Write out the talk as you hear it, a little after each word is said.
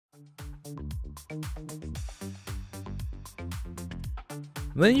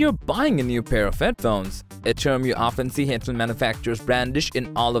When you're buying a new pair of headphones, a term you often see headphone manufacturers brandish in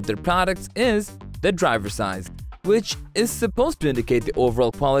all of their products is the driver size, which is supposed to indicate the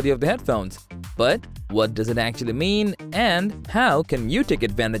overall quality of the headphones. But what does it actually mean, and how can you take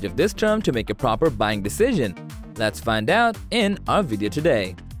advantage of this term to make a proper buying decision? Let's find out in our video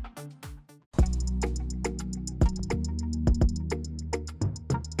today.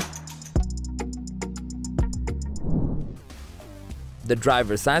 The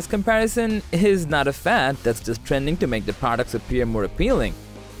driver size comparison is not a fad that's just trending to make the products appear more appealing.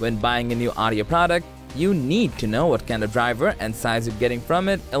 When buying a new audio product, you need to know what kind of driver and size you're getting from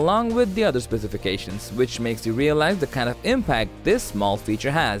it, along with the other specifications, which makes you realize the kind of impact this small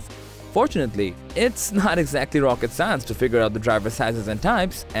feature has. Fortunately, it's not exactly rocket science to figure out the driver sizes and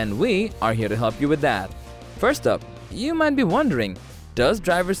types, and we are here to help you with that. First up, you might be wondering, does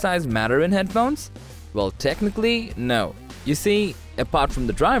driver size matter in headphones? Well, technically, no. You see, apart from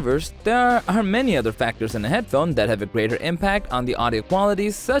the drivers, there are many other factors in a headphone that have a greater impact on the audio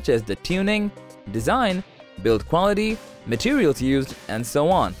quality, such as the tuning, design, build quality, materials used, and so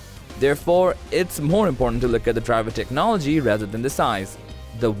on. Therefore, it's more important to look at the driver technology rather than the size.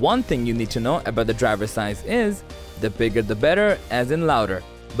 The one thing you need to know about the driver size is, the bigger the better, as in louder.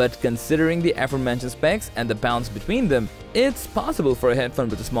 But considering the aforementioned specs and the balance between them, it's possible for a headphone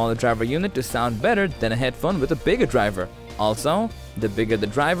with a smaller driver unit to sound better than a headphone with a bigger driver. Also, the bigger the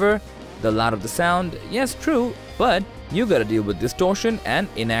driver, the louder the sound. Yes, true, but you gotta deal with distortion and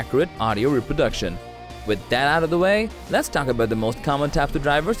inaccurate audio reproduction. With that out of the way, let's talk about the most common types of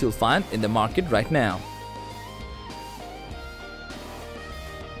drivers you'll find in the market right now.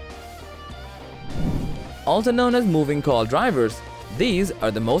 Also known as moving coil drivers, these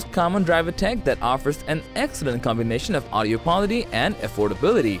are the most common driver tech that offers an excellent combination of audio quality and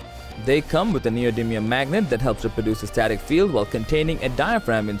affordability. They come with a neodymium magnet that helps to produce a static field while containing a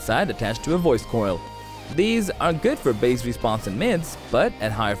diaphragm inside attached to a voice coil. These are good for bass response in mids, but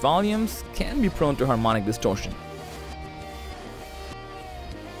at higher volumes can be prone to harmonic distortion.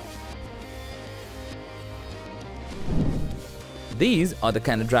 These are the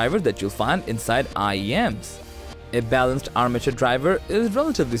kind of drivers that you'll find inside IEMs. A balanced armature driver is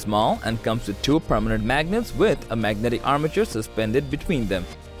relatively small and comes with two permanent magnets with a magnetic armature suspended between them.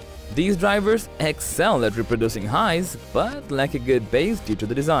 These drivers excel at reproducing highs, but lack a good bass due to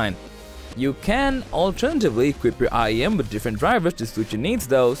the design. You can alternatively equip your IEM with different drivers to suit your needs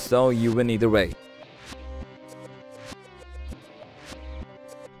though, so you win either way.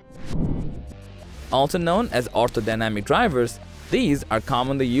 Also known as orthodynamic drivers, these are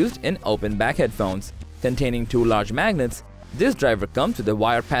commonly used in open back headphones. Containing two large magnets, this driver comes with a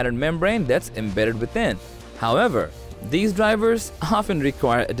wire pattern membrane that's embedded within. However, these drivers often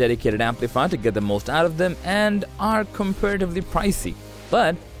require a dedicated amplifier to get the most out of them and are comparatively pricey,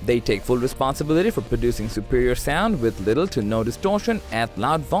 but they take full responsibility for producing superior sound with little to no distortion at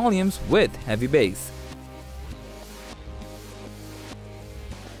loud volumes with heavy bass.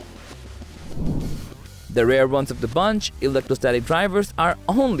 The rare ones of the bunch, electrostatic drivers, are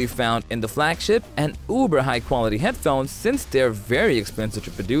only found in the flagship and uber high quality headphones since they're very expensive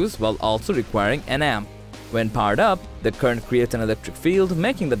to produce while also requiring an amp. When powered up, the current creates an electric field,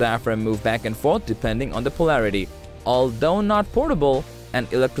 making the diaphragm move back and forth depending on the polarity. Although not portable, an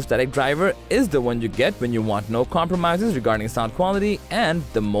electrostatic driver is the one you get when you want no compromises regarding sound quality and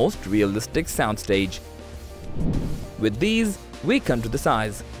the most realistic soundstage. With these, we come to the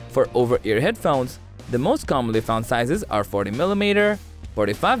size. For over-ear headphones, the most commonly found sizes are 40mm,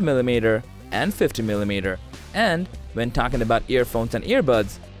 45mm, and 50mm. And when talking about earphones and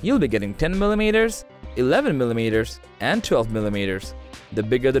earbuds, you'll be getting 10mm, 11mm, and 12mm. The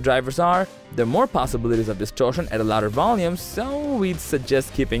bigger the drivers are, the more possibilities of distortion at a louder volume, so we'd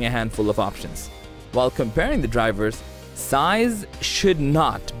suggest keeping a handful of options. While comparing the drivers, size should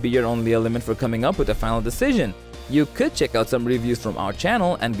not be your only element for coming up with a final decision. You could check out some reviews from our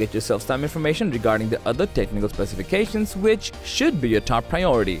channel and get yourself some information regarding the other technical specifications, which should be your top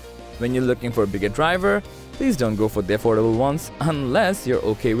priority. When you're looking for a bigger driver, please don't go for the affordable ones unless you're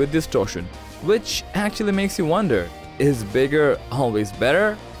okay with distortion. Which actually makes you wonder, is bigger always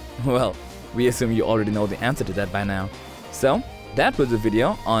better? Well, we assume you already know the answer to that by now. So, that was the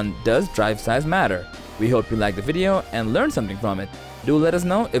video on Does Drive Size Matter? We hope you liked the video and learned something from it. Do let us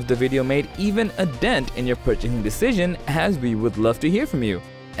know if the video made even a dent in your purchasing decision, as we would love to hear from you.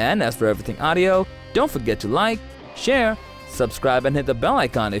 And as for everything audio, don't forget to like, share, subscribe and hit the bell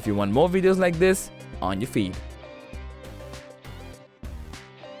icon if you want more videos like this on your feed.